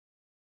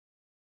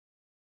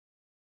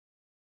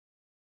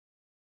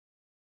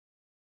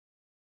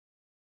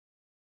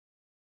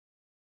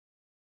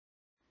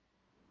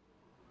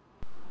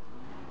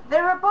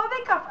The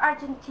Republic of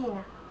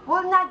Argentina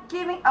will not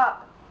give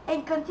up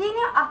and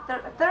continue after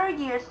 30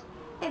 years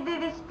in the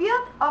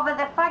dispute over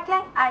the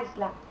Falkland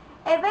Islands,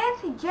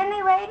 eventually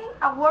generating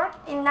a war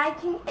in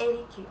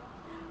 1982.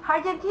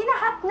 Argentina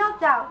has no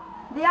doubt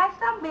the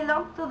island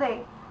belongs to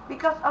them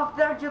because of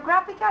their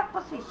geographical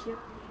position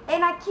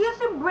and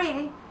accusing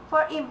Britain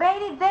for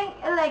invading them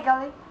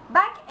illegally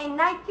back in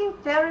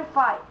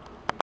 1935.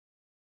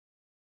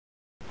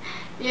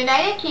 The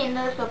United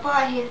Kingdom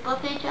support his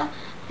position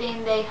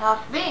since they have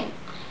been,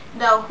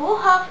 though who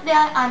have they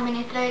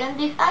administered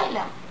this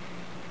island?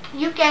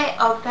 UK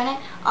obtained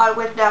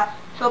always the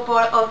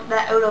support of the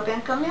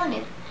European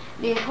communities.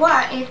 This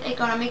war is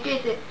economic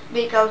crisis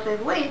because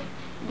with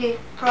this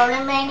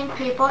problem many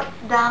people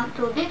down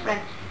to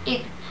different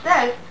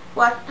itself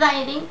was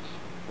trading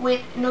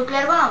with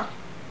nuclear bombs.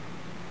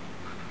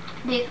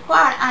 This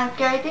war and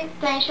created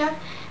tensions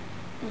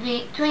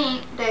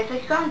between the two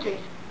countries.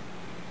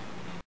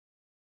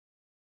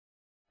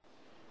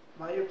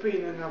 My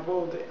opinion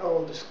about the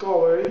oil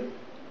discovery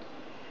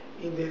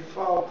in the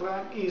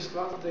Falkland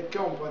Islands, the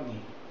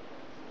company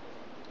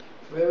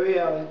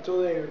revealed to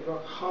the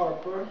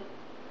rockhopper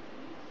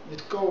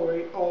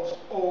discovery of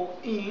oil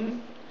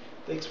in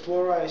the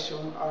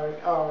exploration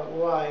are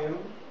lying.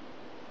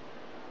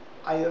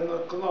 I do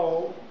not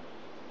know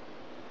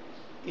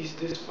if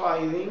this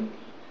finding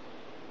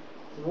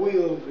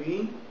will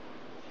be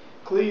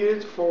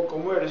cleared for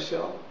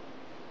commercial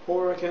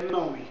or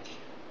economic,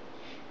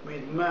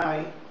 but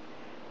my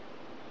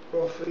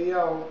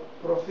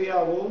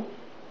profitable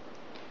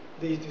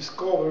this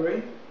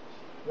discovery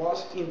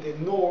was in the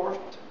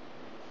north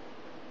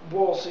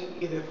basin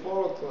in the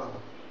Falkland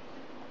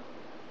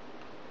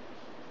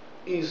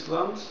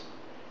Islands.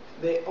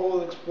 The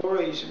oil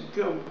exploration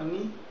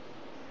company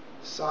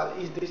said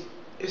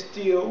it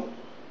still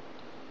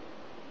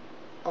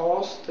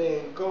us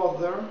to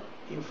gather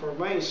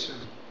information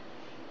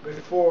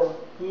before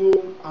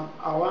Bloom and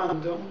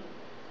abandon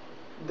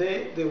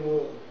the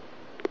world.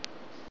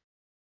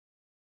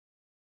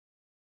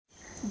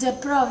 The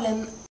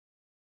problem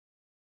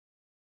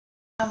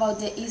about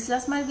the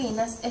Islas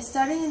Malvinas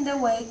started in the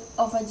wake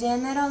of a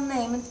general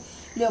named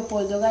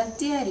Leopoldo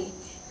Galtieri,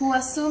 who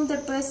assumed the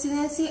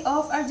presidency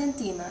of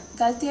Argentina.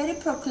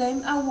 Galtieri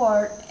proclaimed a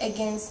war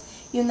against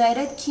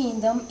United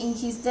Kingdom in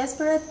his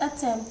desperate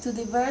attempt to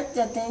divert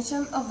the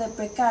attention of the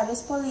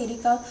precarious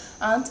political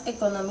and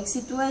economic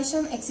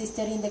situation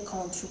existed in the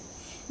country.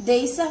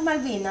 The Islas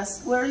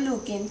Malvinas were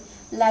looking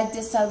like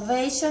the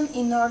salvation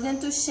in order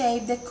to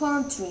shape the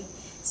country.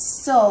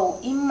 So,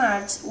 in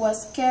March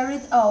was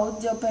carried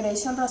out the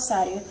Operation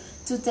Rosario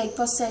to take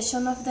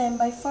possession of them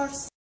by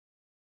force.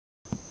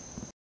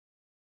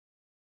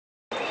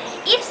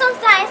 It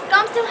sometimes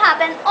comes to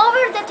happen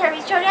over the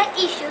territorial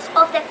issues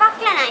of the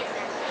Falkland Islands.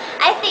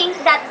 I think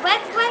that when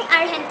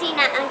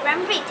Argentina and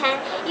Great Britain,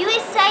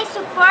 USA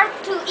support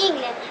to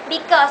England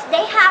because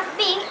they have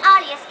been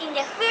allies in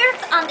the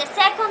First and the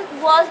Second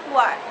World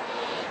War.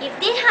 If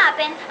this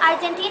happens,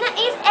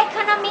 Argentina's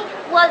economy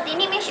will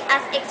diminish as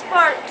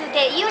export to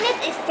the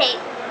United States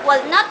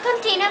will not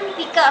continue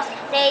because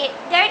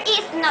there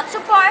is no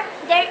support,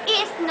 there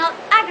is no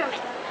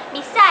agreement.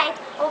 Besides,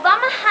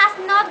 Obama has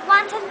not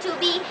wanted to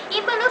be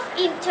involved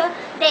into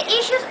the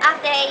issues as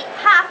they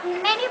have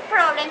many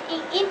problems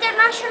in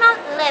international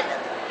level.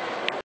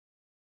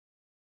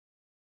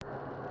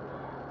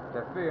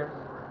 The first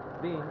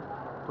thing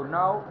to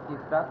know is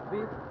that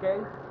this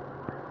case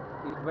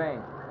is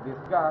being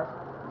discussed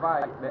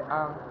by the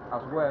ANS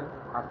as well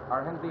as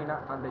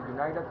Argentina and the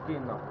United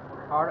Kingdom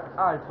are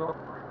also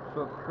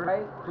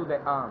subscribed to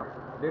the ANS.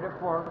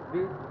 Therefore,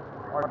 this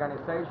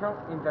organization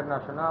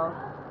international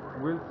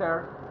will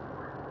serve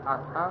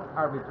as an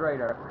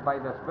arbitrator by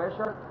the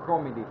Special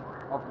Committee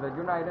of the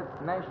United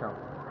Nations,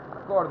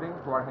 according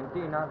to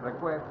Argentina's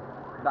request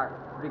that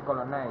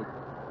decolonize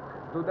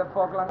to the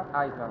Falkland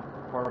Islands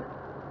for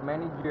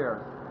many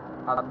years,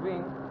 has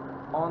been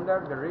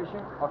under the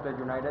regime of the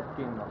United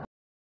Kingdom.